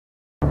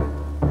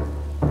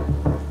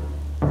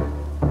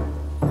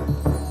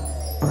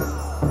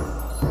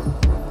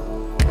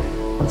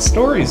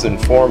Stories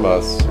inform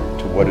us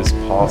to what is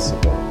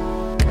possible.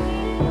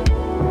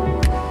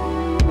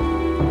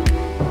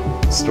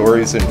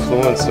 Stories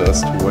influence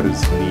us to what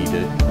is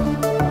needed.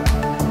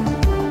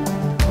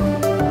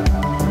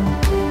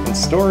 And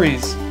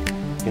stories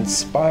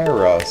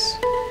inspire us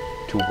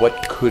to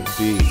what could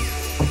be.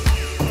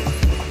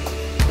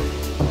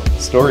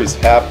 Stories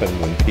happen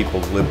when people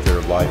live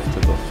their life to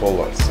the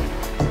fullest.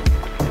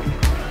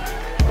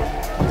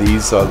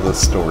 These are the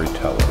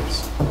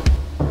storytellers.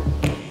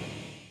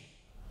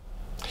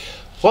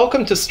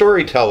 Welcome to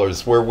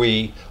Storytellers, where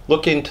we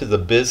look into the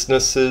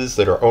businesses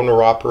that are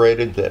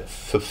owner-operated that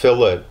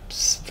fulfill a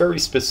very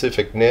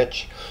specific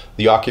niche,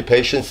 the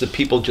occupations that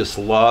people just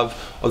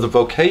love, or the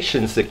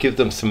vocations that give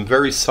them some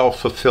very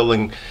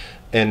self-fulfilling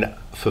and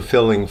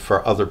fulfilling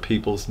for other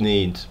people's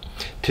needs.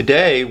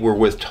 Today, we're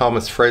with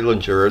Thomas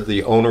Fralinger,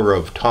 the owner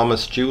of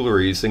Thomas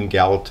Jewelries in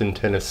Gallatin,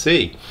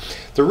 Tennessee.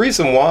 The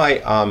reason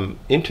why I'm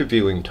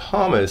interviewing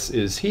Thomas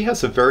is he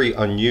has a very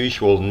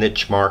unusual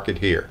niche market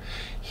here.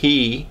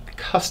 He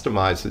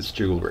customizes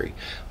jewelry.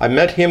 I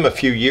met him a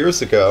few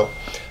years ago.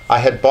 I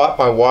had bought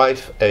my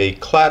wife a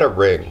clatter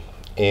ring,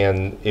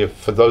 and if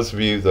for those of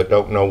you that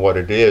don't know what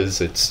it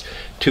is, it's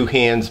two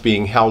hands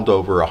being held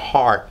over a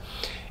heart.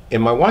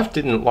 And my wife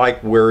didn't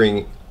like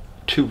wearing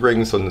two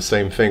rings on the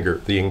same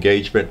finger, the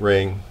engagement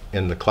ring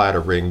and the clatter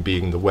ring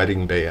being the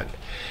wedding band.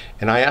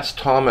 And I asked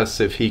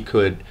Thomas if he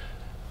could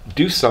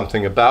do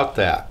something about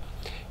that.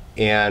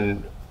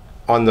 And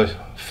on the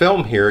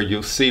film here,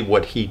 you'll see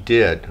what he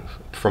did,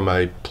 from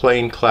a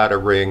plain clatter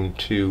ring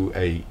to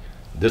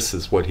this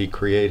is what he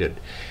created.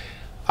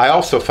 I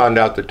also found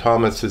out that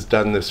Thomas has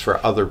done this for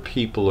other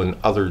people and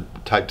other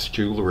types of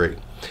jewelry.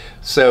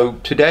 So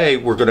today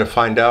we're going to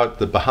find out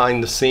the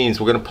behind the scenes.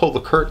 We're going to pull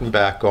the curtain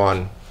back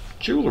on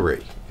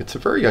jewelry. It's a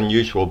very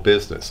unusual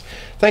business.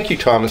 Thank you,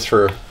 Thomas,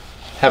 for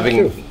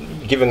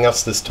giving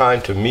us this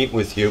time to meet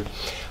with you.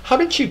 How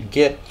did you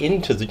get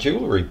into the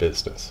jewelry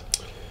business?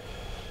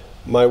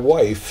 My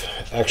wife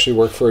actually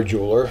worked for a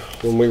jeweler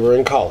when we were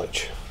in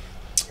college.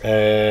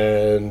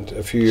 And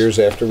a few years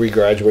after we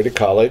graduated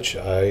college,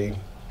 I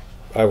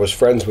was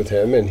friends with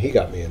him and he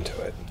got me into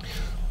it.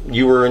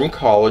 You were in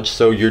college,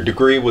 so your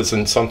degree was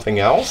in something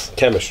else?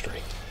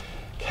 Chemistry.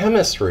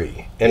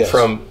 Chemistry. And yes.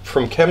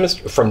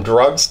 From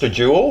drugs to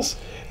jewels?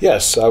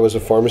 Yes, I was a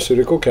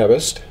pharmaceutical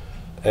chemist,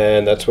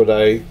 and that's what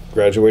I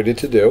graduated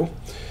to do.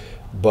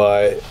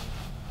 But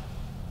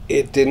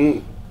I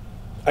didn't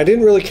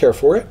really care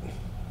for it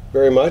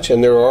very much,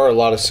 and there are a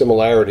lot of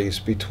similarities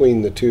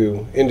between the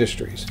two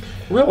industries.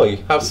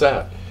 Really? How's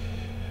that?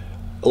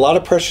 A lot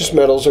of precious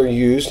metals are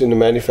used in the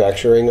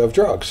manufacturing of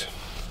drugs.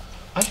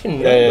 I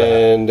didn't know that.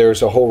 And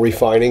there's a whole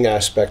refining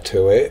aspect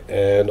to it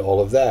and all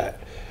of that.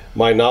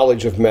 My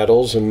knowledge of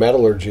metals and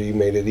metallurgy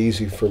made it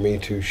easy for me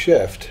to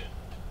shift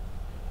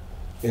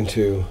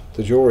into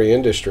the jewelry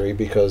industry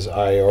because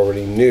I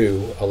already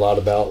knew a lot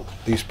about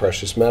these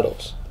precious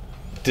metals.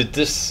 Did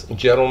this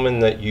gentleman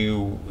that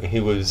you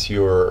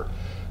were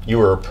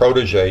a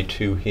protege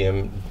to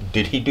him,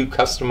 did he do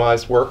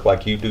customized work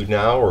like you do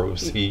now, or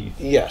was he?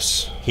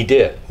 Yes. He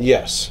did?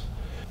 Yes.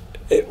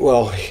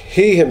 Well,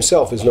 he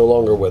himself is no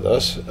longer with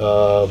us,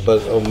 but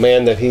a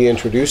man that he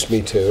introduced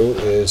me to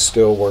is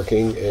still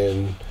working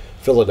in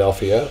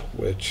Philadelphia,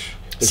 which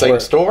is Same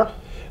store?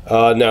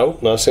 No,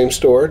 not same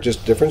store,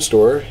 just different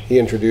store. He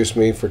introduced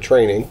me for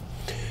training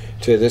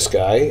to this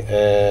guy,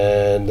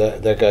 and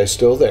that guy's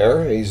still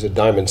there. He's a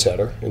diamond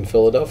setter in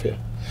Philadelphia.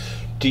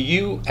 Do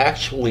you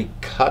actually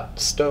cut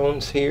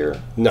stones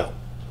here? No,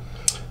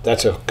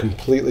 that's a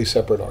completely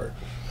separate art.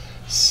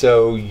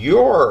 So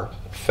your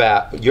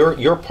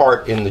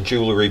part in the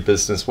jewelry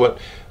business,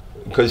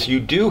 because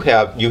you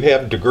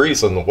have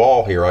degrees on the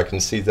wall here, I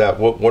can see that.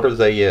 What are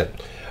they in?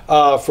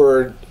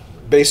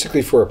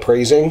 Basically for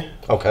appraising.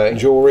 Okay.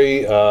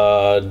 Jewelry,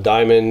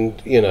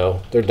 diamond,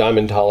 their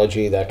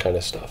diamondology, that kind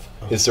of stuff.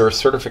 Is there a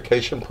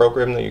certification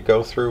program that you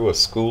go through, a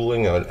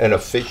schooling, an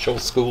official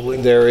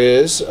schooling? There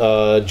is.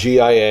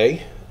 GIA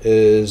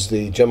is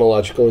the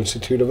Gemological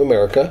Institute of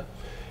America.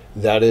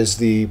 That is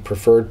the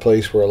preferred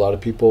place where a lot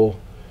of people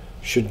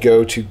should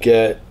go to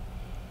get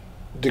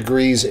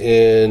degrees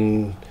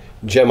in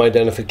gem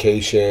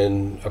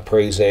identification,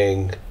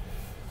 appraising,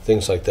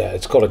 things like that.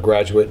 It's called a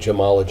graduate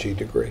gemology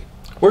degree.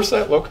 Where's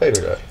that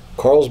located at?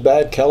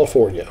 Carlsbad,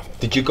 California.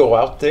 Did you go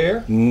out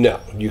there? No,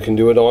 you can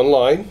do it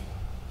online.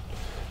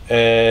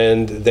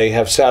 And they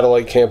have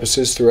satellite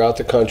campuses throughout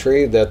the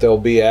country that they'll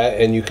be at,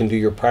 and you can do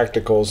your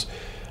practicals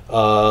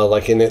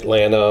like in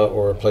Atlanta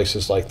or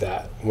places like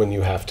that when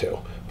you have to.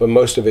 But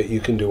most of it you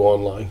can do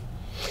online.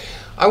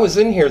 I was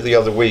in here the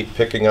other week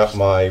picking up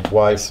my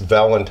wife's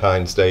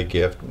Valentine's Day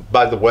gift.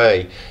 By the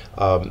way,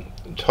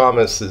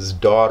 Thomas's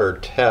daughter,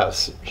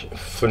 Tess,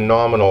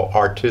 phenomenal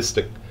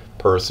artistic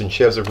person.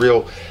 She has a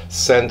real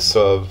sense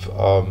of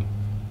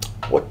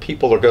what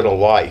people are going to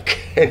like.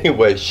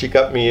 Anyway, she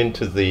got me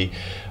into the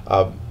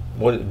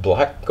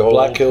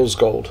Black Hills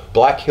Gold.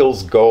 Black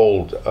Hills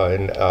Gold.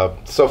 And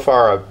so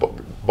far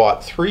I've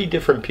bought 3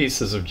 different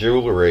pieces of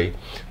jewelry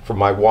for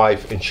my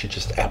wife, and she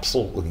just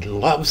absolutely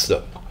loves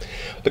them.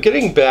 But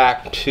getting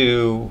back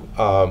to,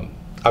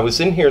 I was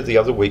in here the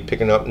other week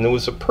picking up, and there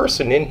was a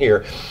person in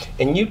here,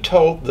 and you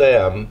told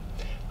them,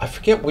 I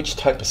forget which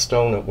type of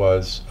stone it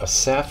was, a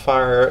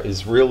sapphire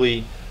is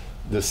really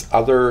this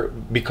other,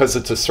 because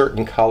it's a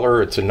certain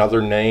color, it's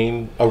another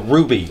name, a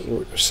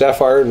ruby.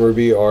 Sapphire and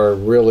ruby are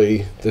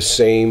really the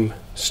same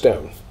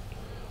stone.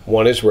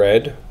 One is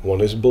red,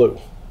 one is blue.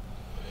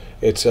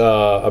 It's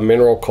a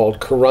mineral called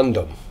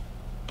corundum,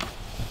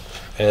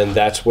 and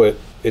that's what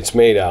it's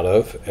made out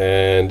of.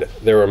 And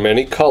there are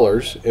many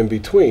colors in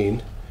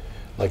between,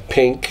 like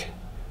pink,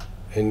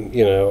 and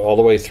all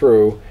the way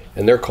through,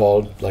 and they're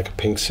called like a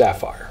pink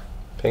sapphire.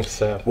 Pink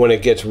sapphire. When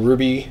it gets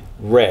ruby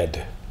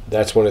red,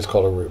 that's when it's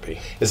called a ruby.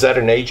 Is that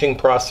an aging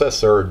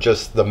process, or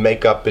just the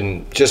makeup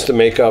in? Just the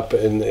makeup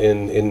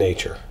in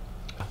nature.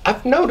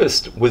 I've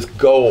noticed with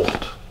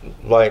gold,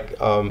 like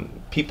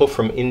people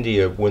from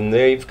India, when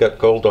they've got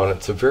gold on,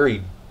 it's a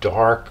very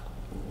dark,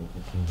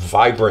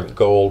 vibrant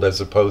gold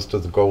as opposed to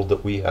the gold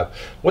that we have.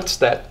 What's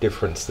that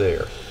difference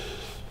there?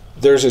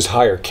 Theirs is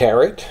higher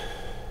carat.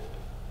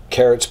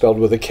 Carat spelled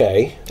with a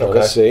K, not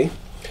a C.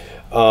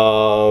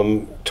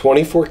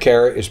 24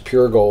 karat is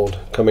pure gold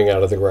coming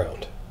out of the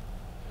ground.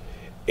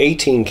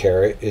 18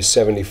 karat is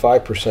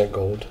 75%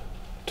 gold,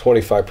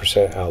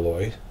 25%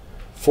 alloy.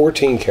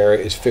 14 karat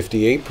is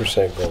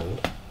 58%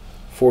 gold,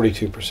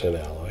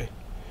 42% alloy.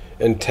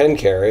 And 10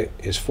 karat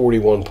is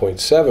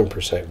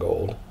 41.7%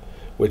 gold,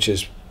 which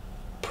is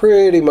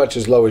pretty much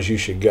as low as you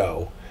should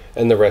go,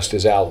 and the rest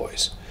is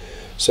alloys.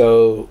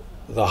 So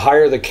the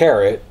higher the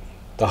carat,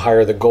 the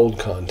higher the gold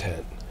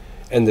content,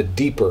 and the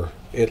deeper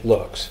it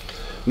looks.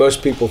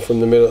 Most people from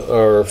the middle,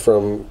 or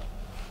from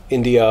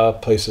India,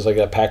 places like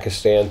that,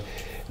 Pakistan,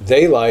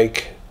 they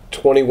like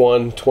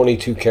 21,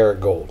 22 karat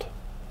gold,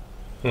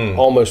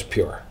 almost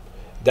pure.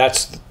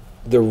 That's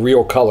the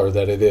real color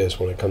that it is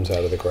when it comes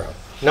out of the ground.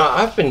 Now,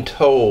 I've been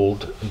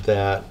told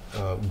that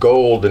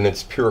gold in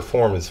its pure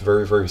form is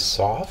very, very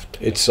soft.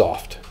 It's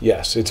soft,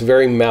 yes. It's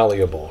very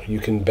malleable. You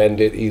can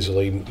bend it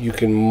easily. You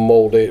can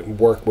mold it,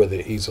 work with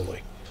it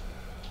easily.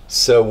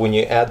 So when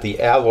you add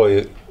the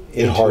alloy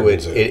into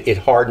it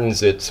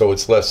hardens it, so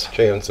it's less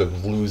chance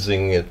of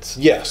losing its...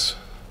 Yes.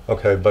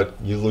 Okay, but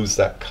you lose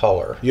that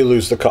color. You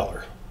lose the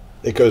color.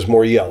 It goes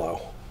more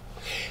yellow.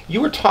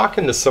 You were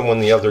talking to someone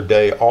the other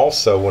day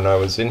also when I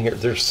was in here.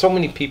 There's so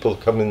many people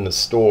that come in the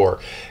store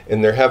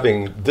and they're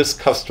having this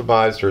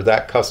customized or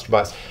that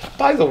customized.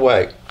 By the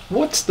way,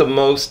 what's the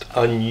most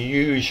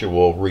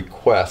unusual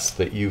request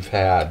that you've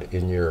had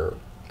in your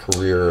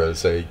career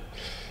as a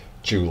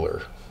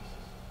jeweler?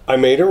 I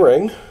made a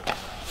ring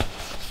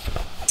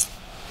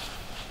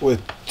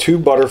with 2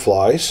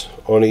 butterflies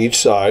on each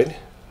side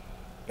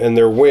and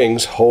their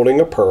wings holding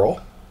a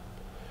pearl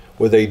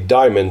with a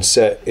diamond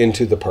set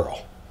into the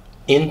pearl.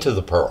 Into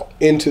the pearl?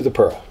 Into the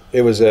pearl.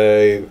 It was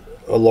a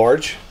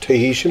large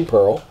Tahitian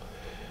pearl,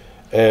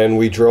 and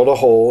we drilled a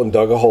hole and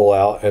dug a hole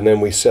out, and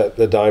then we set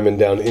the diamond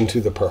down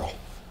into the pearl.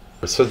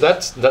 So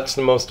that's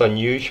the most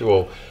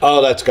unusual.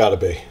 Oh, that's got to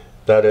be.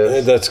 That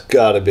is? That's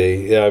got to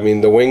be. Yeah, I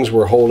mean, the wings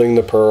were holding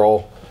the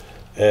pearl,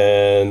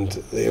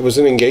 and it was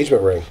an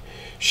engagement ring.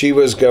 She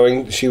was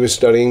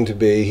studying to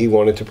be, he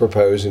wanted to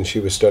propose, and she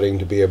was studying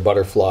to be a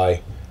butterfly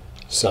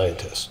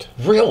scientist.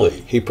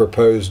 Really? He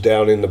proposed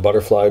down in the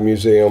Butterfly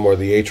Museum or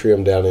the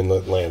Atrium down in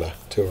Atlanta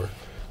to her.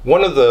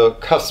 One of the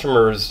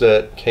customers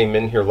that came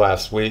in here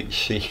last week,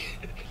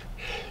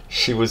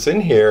 she was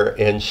in here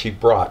and she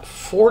brought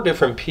 4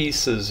 different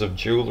pieces of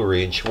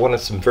jewelry and she wanted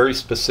some very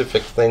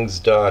specific things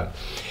done.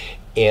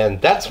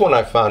 And that's when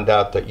I found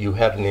out that you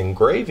had an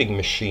engraving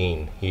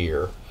machine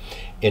here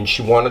and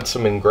she wanted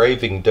some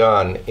engraving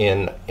done,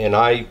 and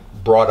I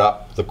brought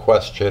up the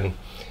question,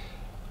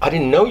 I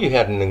didn't know you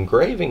had an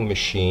engraving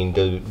machine.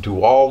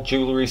 Do all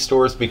jewelry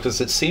stores? Because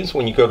it seems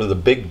when you go to the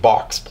big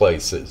box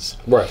places,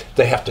 right,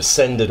 they have to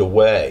send it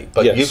away.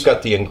 But yes, you've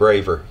got the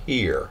engraver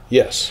here.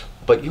 Yes.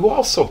 But you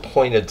also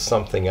pointed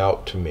something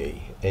out to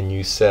me, and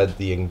you said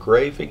the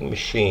engraving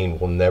machine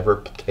will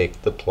never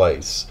take the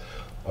place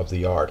of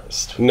the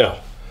artist. No.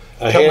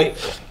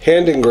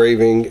 Hand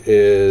engraving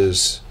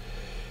is,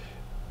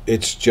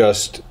 it's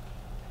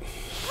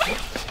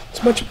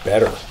much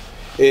better.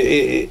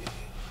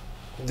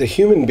 The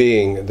human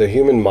being, the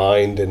human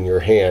mind and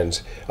your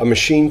hands, a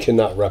machine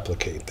cannot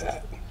replicate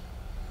that.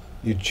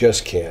 You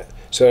just can't.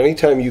 So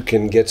anytime you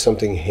can get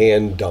something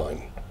hand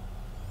done,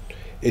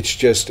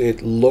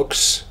 it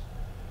looks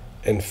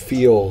and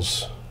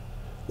feels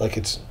like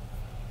it's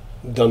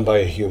done by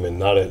a human,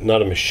 not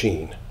a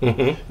machine.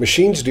 Mm-hmm.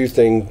 Machines do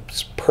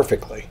things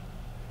perfectly.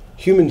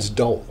 Humans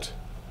don't.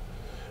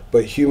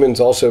 But humans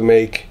also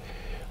make,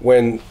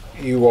 when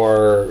you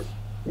are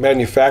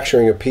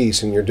manufacturing a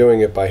piece and you're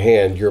doing it by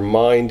hand, your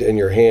mind and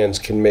your hands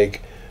can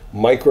make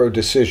micro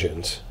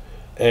decisions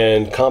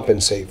and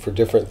compensate for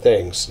different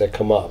things that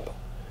come up,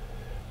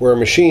 where a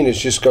machine is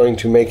just going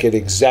to make it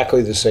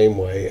exactly the same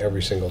way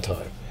every single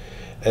time.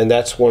 And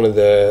that's one of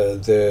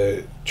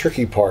the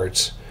tricky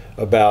parts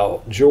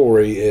about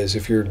jewelry is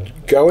if you're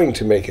going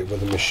to make it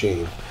with a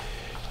machine,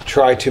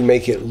 try to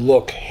make it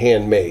look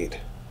handmade.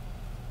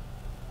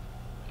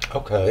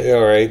 Okay.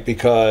 All right,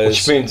 because...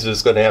 Which means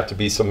there's going to have to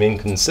be some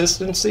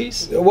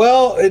inconsistencies?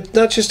 Well, it's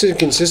not just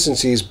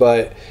inconsistencies,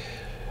 but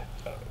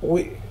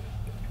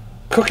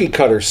cookie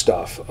cutter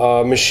stuff.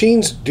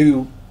 Machines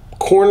do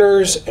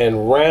corners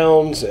and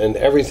rounds and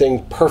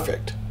everything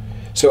perfect.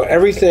 So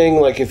everything,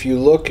 like if you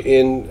look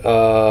in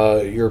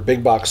your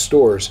big box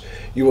stores,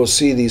 you will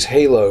see these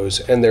halos,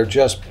 and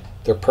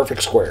they're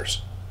perfect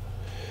squares.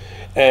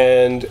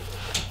 And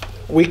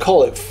we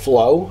call it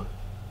flow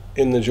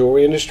in the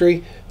jewelry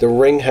industry. The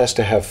ring has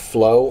to have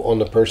flow on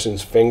the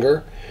person's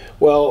finger.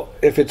 Well,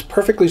 if it's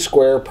perfectly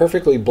square,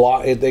 perfectly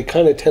they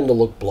kind of tend to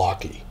look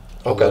blocky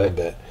a little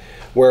bit.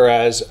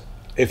 Whereas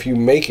if you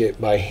make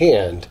it by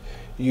hand,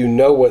 you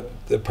know what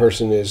the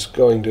person is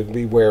going to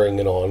be wearing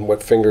it on,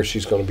 what finger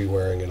she's going to be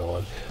wearing it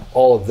on.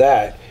 All of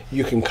that,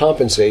 you can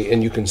compensate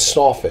and you can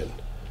soften.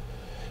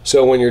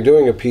 So when you're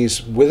doing a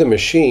piece with a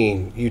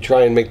machine, you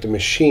try and make the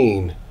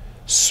machine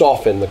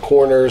soften the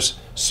corners,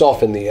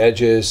 soften the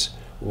edges,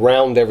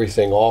 round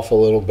everything off a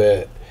little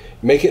bit,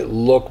 make it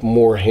look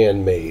more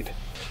handmade.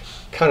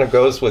 Kind of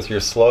goes with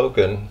your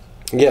slogan.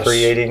 Yes.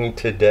 Creating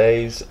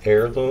today's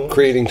heirlooms?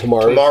 Creating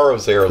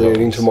tomorrow's heirlooms.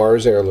 Creating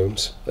tomorrow's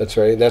heirlooms. That's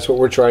right. That's what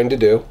we're trying to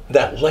do.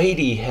 That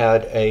lady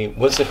had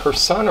was it her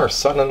son or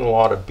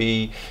son-in-law to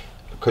be,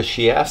 because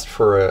she asked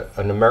for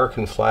an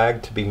American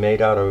flag to be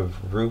made out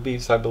of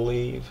rubies, I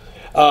believe?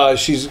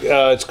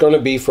 It's going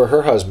to be for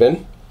her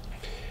husband.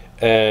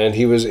 And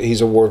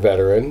he's a war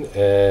veteran,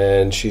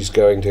 and she's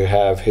going to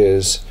have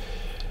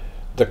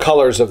the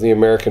colors of the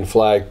American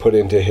flag put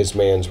into his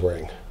man's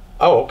ring.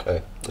 Oh,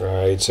 okay. All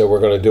right, so we're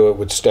going to do it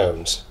with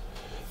stones.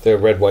 They're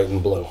red, white,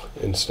 and blue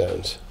in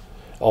stones,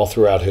 all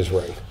throughout his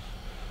ring,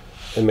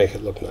 and make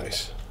it look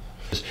nice.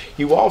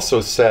 You also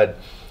said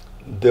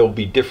there'll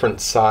be different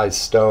size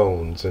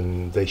stones,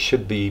 and they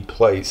should be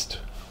placed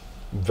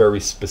very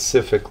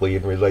specifically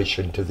in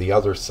relation to the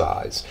other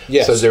size.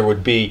 Yes. So there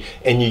would be,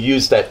 and you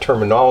used that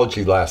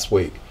terminology last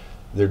week,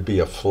 there'd be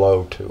a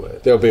flow to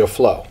it. There'll be a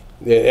flow.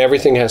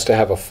 Everything has to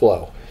have a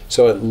flow.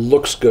 So it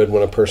looks good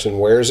when a person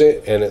wears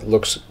it, and it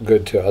looks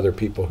good to other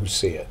people who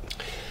see it.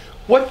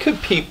 What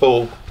could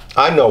people,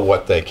 I know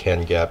what they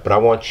can get, but I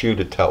want you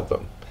to tell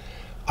them.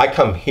 I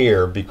come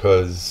here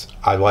because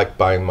I like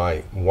buying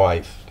my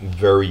wife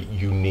very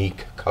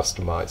unique,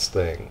 customized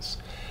things.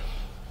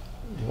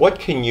 What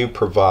can you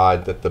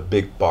provide that the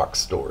big box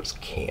stores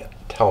can't?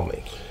 Tell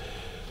me.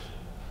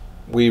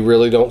 We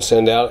really don't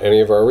send out any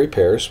of our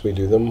repairs. We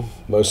do them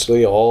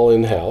mostly all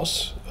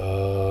in-house.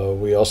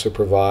 We also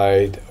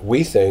provide,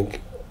 we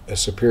think, a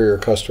superior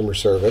customer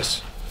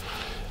service.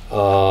 We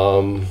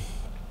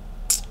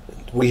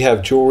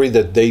have jewelry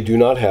that they do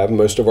not have.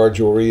 Most of our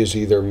jewelry is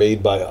either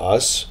made by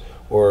us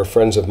or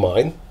friends of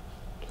mine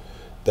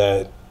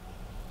that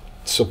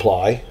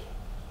supply.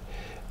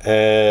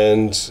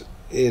 And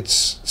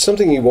it's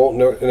something you won't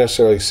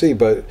necessarily see,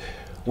 but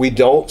we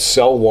don't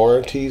sell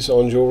warranties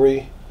on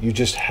jewelry. You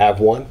just have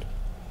one,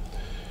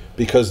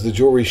 because the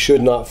jewelry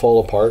should not fall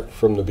apart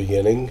from the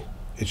beginning.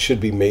 It should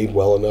be made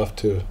well enough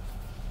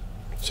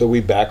so we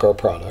back our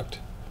product.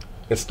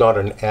 It's not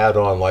an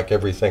add-on like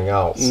everything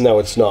else. No,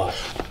 it's not.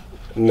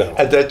 No.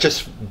 And that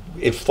just,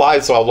 it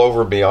flies all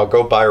over me. I'll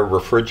go buy a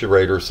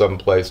refrigerator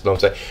someplace and I'll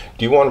say,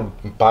 do you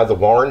want to buy the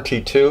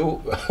warranty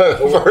too?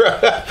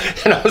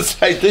 And I was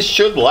like, this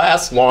should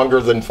last longer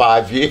than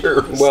 5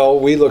 years. Well,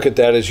 we look at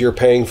that as you're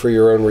paying for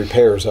your own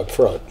repairs up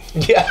front.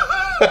 Yeah.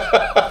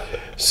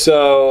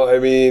 So, I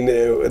mean,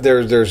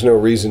 there's no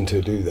reason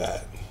to do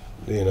that.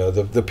 You know,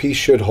 the piece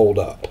should hold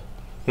up.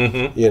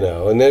 Mm-hmm. You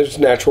know, and there's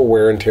natural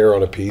wear and tear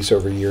on a piece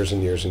over years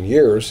and years and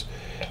years,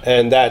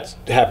 and that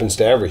happens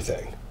to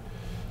everything.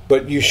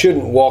 But you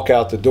shouldn't walk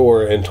out the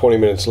door and 20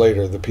 minutes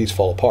later the piece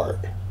fall apart.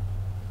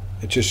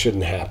 It just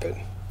shouldn't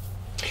happen.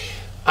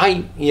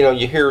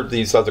 You hear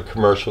these other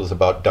commercials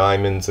about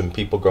diamonds and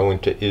people going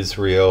to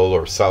Israel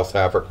or South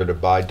Africa to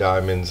buy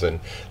diamonds and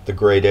the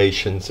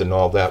gradations and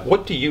all that.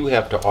 What do you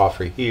have to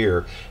offer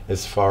here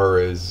as far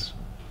as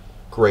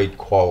great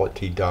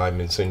quality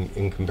diamonds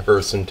in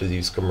comparison to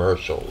these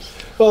commercials?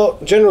 Well,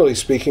 generally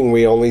speaking,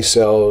 we only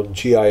sell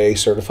GIA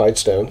certified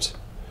stones.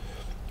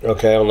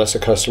 Okay, unless a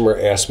customer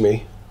asks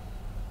me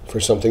for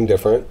something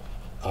different,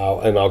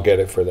 and I'll get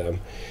it for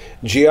them.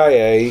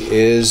 GIA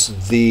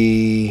is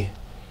the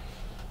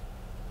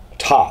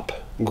top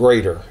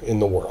grader in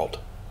the world.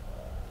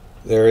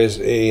 There is,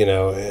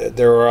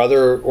 there are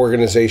other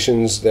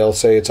organizations, they'll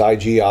say it's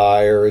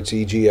IGI or it's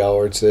EGL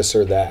or it's this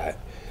or that.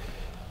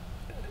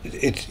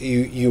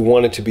 You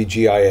want it to be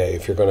GIA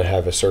if you're going to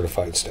have a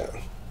certified stone.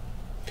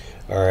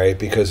 All right,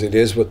 because it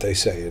is what they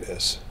say it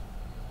is.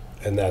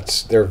 And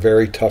they're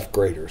very tough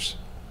graders.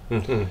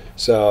 Mm-hmm.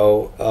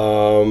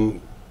 So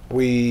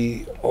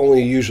we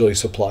only usually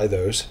supply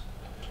those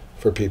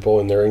for people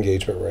in their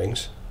engagement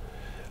rings.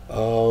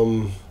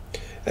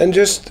 And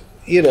just,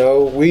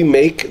 we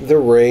make the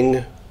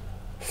ring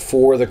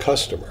for the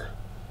customer.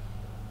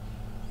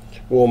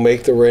 will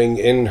make the ring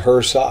in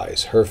her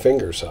size, her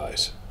finger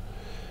size.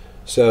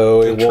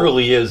 So it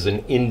truly is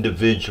an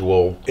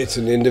individual. It's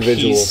an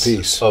individual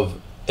piece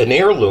of an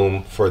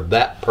heirloom for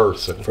that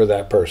person. For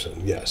that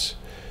person, yes.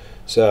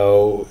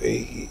 So,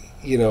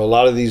 you know, a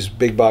lot of these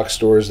big box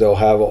stores, they'll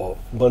have a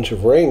bunch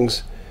of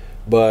rings,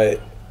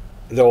 but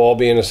they'll all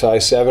be in a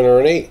size 7 or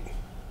an 8.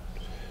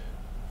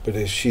 But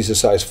if she's a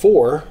size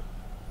 4,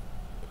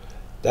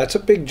 that's a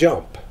big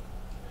jump.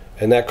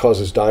 And that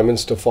causes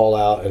diamonds to fall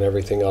out and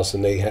everything else,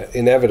 and they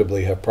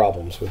inevitably have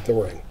problems with the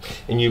ring.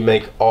 And you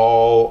make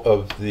all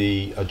of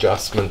the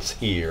adjustments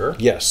here.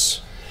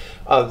 Yes.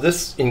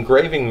 This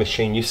engraving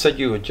machine, you said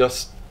you had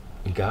just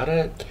got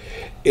it?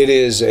 It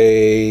is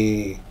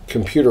a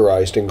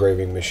computerized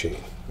engraving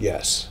machine,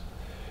 yes.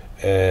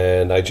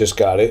 And I just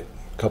got it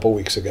a couple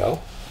weeks ago.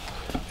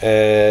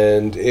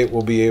 And it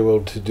will be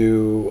able to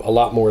do a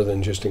lot more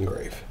than just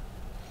engrave.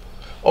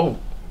 Oh,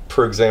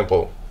 for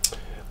example?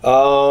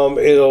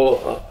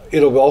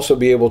 It'll also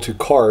be able to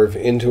carve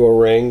into a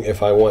ring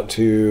if I want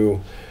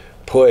to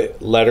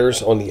put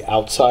letters on the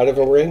outside of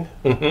a ring.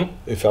 Mm-hmm.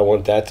 If I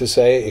want that to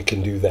say, it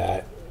can do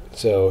that.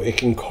 So it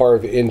can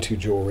carve into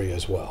jewelry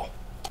as well.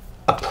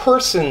 A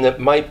person that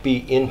might be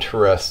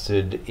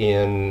interested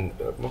in,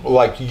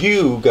 like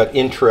you got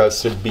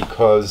interested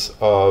because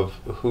of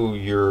who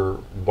your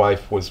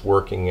wife was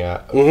working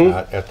at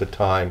the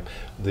time,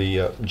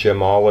 the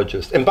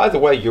gemologist. And by the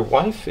way, your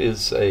wife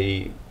is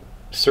a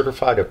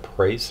certified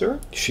appraiser?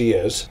 She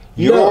is.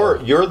 You're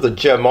the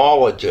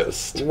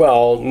gemologist.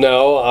 Well,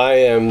 no,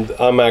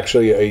 I'm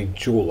actually a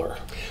jeweler.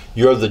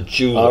 You're the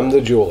jeweler. I'm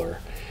the jeweler.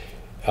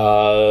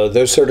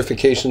 Those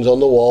certifications on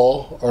the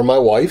wall are my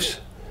wife's.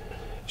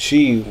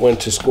 She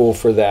went to school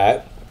for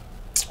that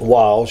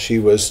while she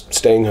was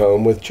staying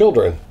home with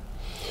children.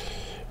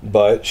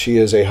 But she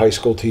is a high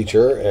school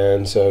teacher,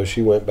 and so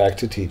she went back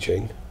to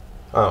teaching.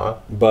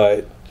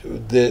 But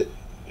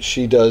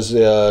she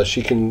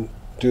can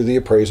do the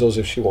appraisals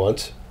if she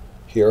wants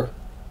here.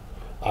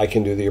 I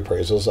can do the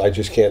appraisals. I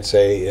just can't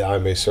say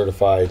I'm a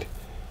certified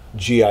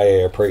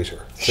GIA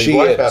appraiser. So your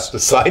wife has to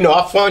sign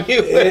off on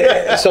you?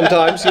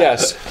 Sometimes,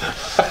 yes.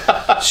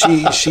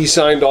 She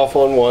signed off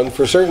on one.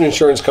 For certain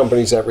insurance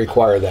companies that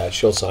require that,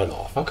 she'll sign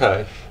off.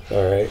 Okay.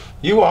 All right.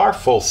 You are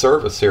full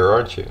service here,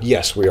 aren't you?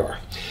 Yes, we are.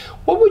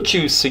 What would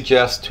you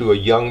suggest to a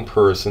young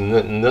person,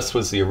 and this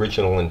was the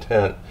original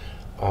intent,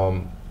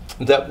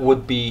 that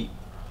would be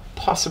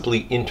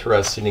possibly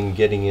interested in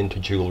getting into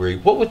jewelry?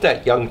 What would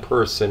that young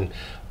person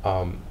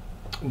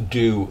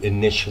do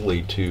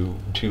initially to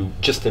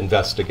just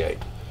investigate?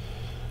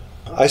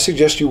 I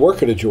suggest you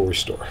work at a jewelry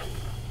store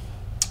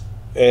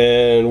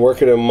and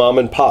work at a mom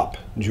and pop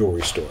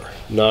jewelry store,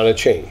 not a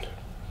chain,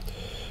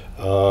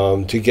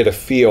 to get a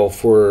feel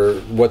for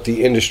what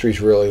the industry's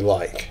really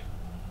like.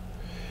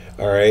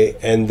 All right.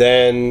 And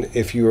then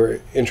if you're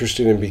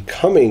interested in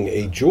becoming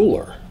a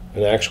jeweler,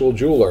 an actual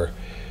jeweler,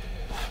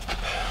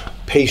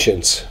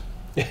 patience.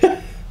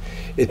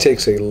 It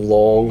takes a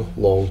long,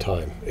 long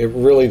time. It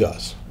really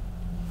does.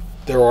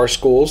 There are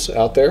schools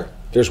out there.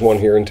 There's one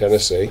here in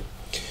Tennessee.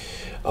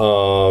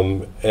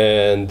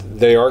 And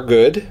they are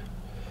good,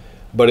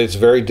 but it's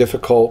very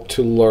difficult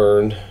to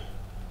learn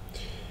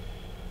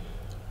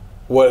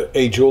what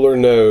a jeweler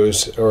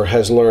knows or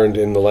has learned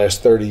in the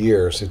last 30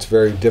 years. It's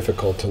very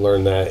difficult to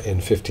learn that in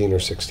 15 or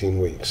 16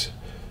 weeks.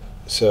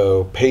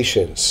 So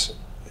patience.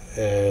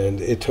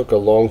 And it took a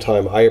long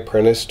time. I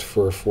apprenticed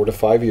for 4 to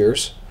 5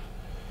 years.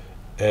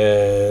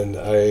 And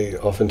I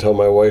often tell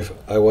my wife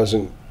I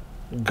wasn't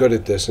good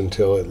at this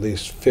until at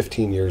least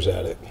 15 years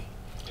at it.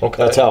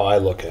 Okay. That's how I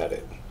look at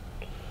it.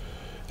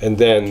 And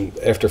then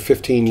after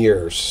 15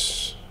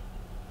 years,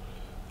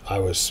 I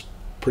was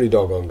pretty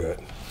doggone good.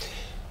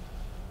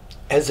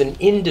 As an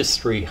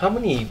industry, how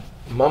many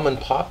mom and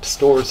pop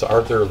stores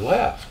are there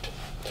left?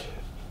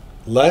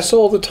 Less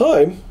all the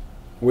time.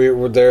 We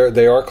were there.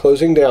 They are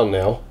closing down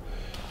now.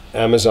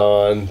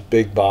 Amazon,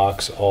 big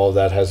box, all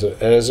that has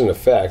an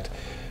effect.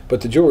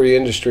 But the jewelry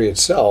industry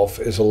itself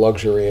is a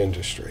luxury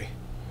industry.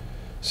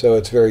 So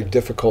it's very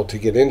difficult to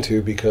get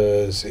into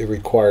because it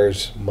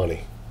requires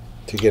money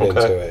to get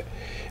into it.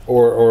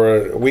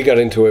 Or we got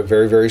into it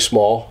very, very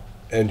small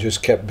and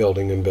just kept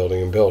building and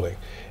building and building.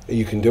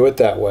 You can do it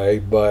that way,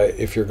 but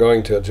if you're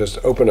going to just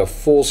open a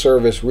full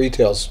service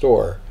retail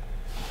store,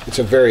 it's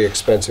a very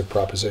expensive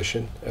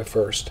proposition at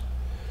first.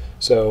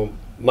 So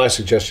my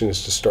suggestion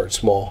is to start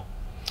small.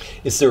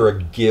 Is there a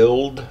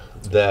guild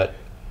that...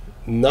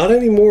 Not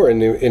anymore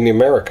in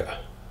America.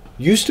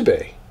 Used to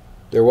be.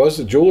 There was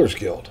the Jewelers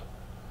Guild.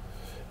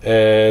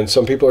 And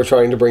some people are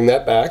trying to bring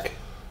that back.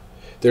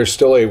 There's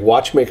still a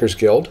Watchmakers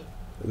Guild.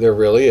 There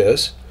really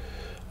is.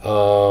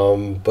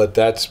 But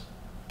that's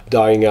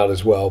dying out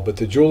as well. But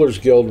the Jewelers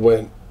Guild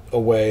went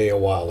away a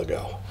while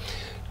ago.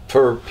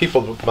 For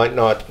people that might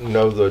not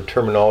know the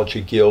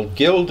terminology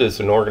guild is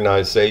an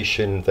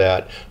organization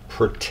that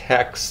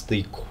protects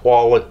the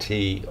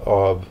quality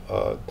of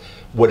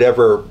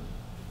whatever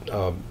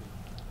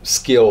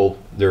skill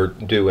they're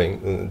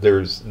doing.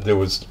 There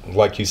was,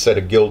 like you said,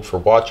 a guild for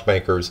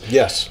watchmakers.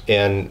 Yes.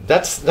 And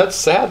that's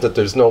sad that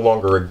there's no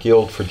longer a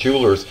guild for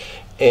jewelers.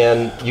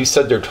 And you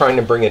said they're trying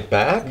to bring it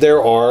back?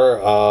 There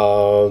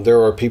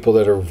are people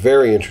that are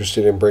very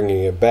interested in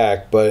bringing it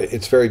back, but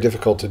it's very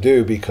difficult to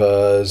do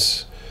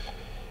because,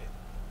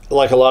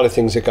 like a lot of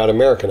things, it got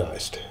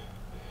Americanized.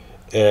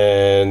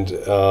 And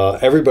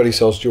everybody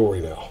sells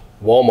jewelry now.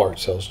 Walmart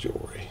sells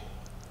jewelry.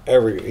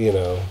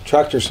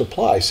 Tractor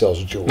Supply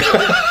sells jewelry.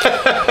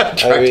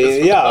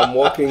 I'm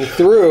walking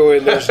through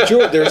and there's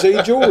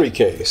a jewelry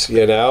case,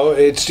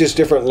 It's just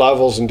different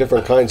levels and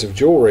different kinds of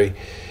jewelry.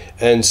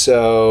 And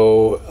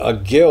so a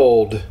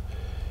guild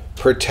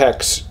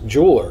protects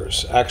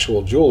jewelers,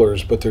 actual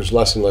jewelers, but there's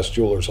less and less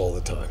jewelers all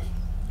the time.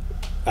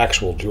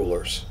 Actual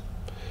jewelers.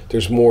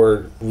 There's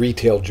more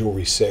retail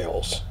jewelry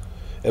sales.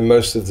 And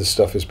most of the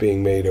stuff is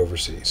being made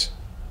overseas.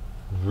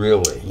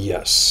 Really?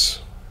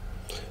 Yes.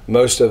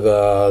 Most of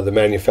the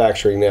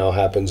manufacturing now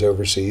happens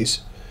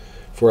overseas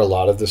for a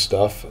lot of the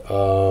stuff.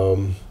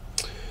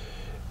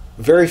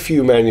 Very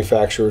few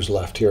manufacturers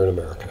left here in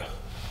America.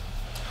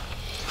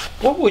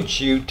 What would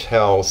you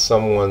tell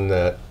someone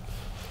that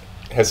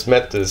has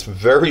met this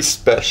very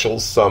special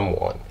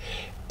someone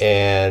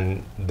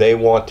and they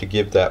want to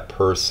give that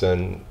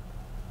person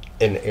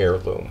an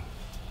heirloom?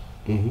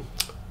 Mm-hmm.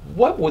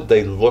 What would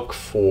they look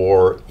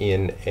for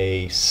in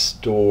a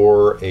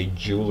store, a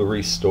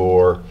jewelry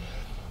store,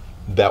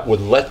 that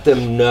would let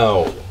them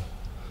know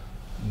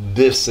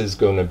this is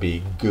going to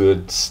be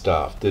good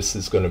stuff, this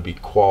is going to be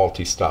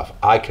quality stuff,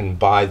 I can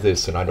buy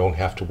this and I don't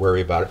have to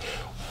worry about it?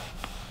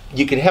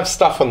 You can have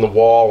stuff on the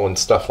wall and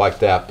stuff like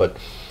that, but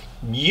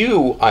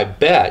you, I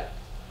bet,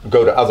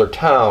 go to other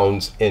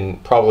towns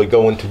and probably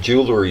go into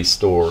jewelry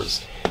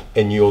stores,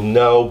 and you'll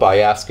know by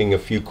asking a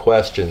few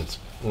questions,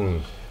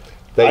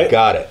 they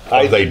got it,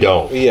 or they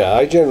don't. Yeah,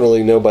 I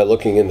generally know by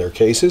looking in their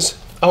cases.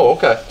 Oh,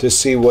 okay. To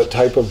see what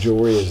type of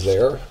jewelry is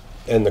there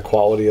and the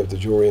quality of the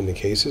jewelry in the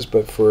cases.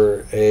 But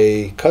for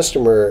a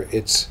customer,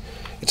 it's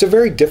a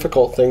very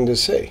difficult thing to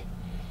see.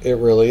 It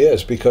really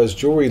is, because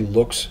jewelry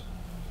looks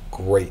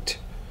great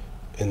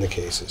in the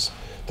cases.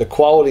 The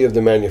quality of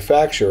the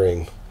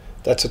manufacturing,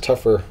 that's a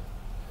tougher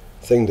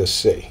thing to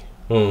see.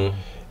 Mm.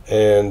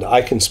 And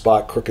I can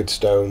spot crooked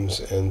stones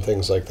and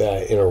things like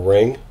that in a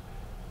ring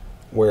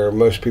where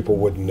most people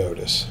wouldn't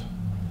notice.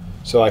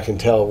 So I can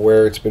tell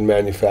where it's been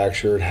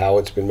manufactured, how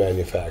it's been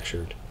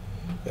manufactured,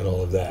 and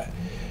all of that.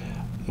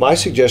 My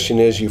suggestion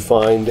is you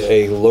find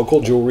a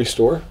local jewelry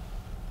store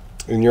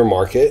in your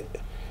market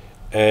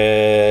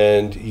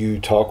and you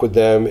talk with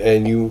them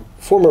and you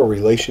form a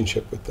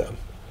relationship with them.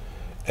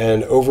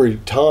 And over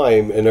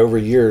time and over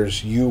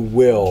years, you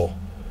will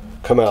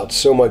come out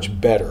so much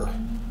better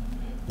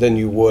than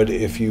you would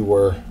if you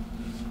were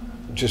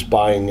just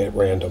buying at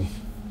random.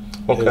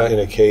 Okay. In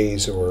a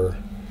case or,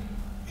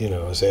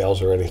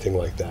 Zales or anything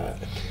like that.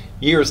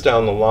 Years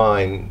down the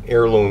line,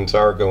 heirlooms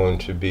are going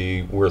to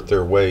be worth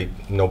their weight,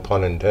 no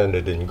pun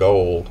intended, in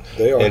gold.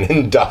 They are. And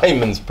in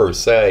diamonds per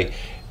se.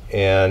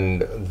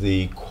 And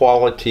the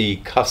quality,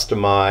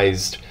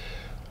 customized,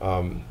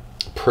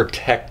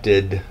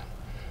 protected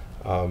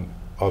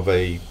of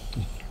a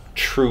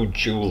true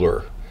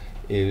jeweler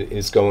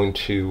is going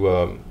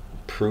to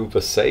prove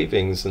a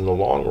savings in the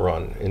long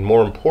run, and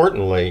more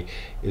importantly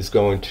is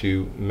going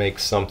to make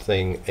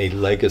something a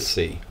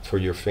legacy for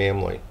your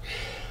family.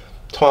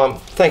 Tom,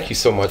 thank you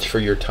so much for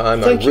your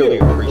time. Thank I really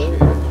you. appreciate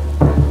it.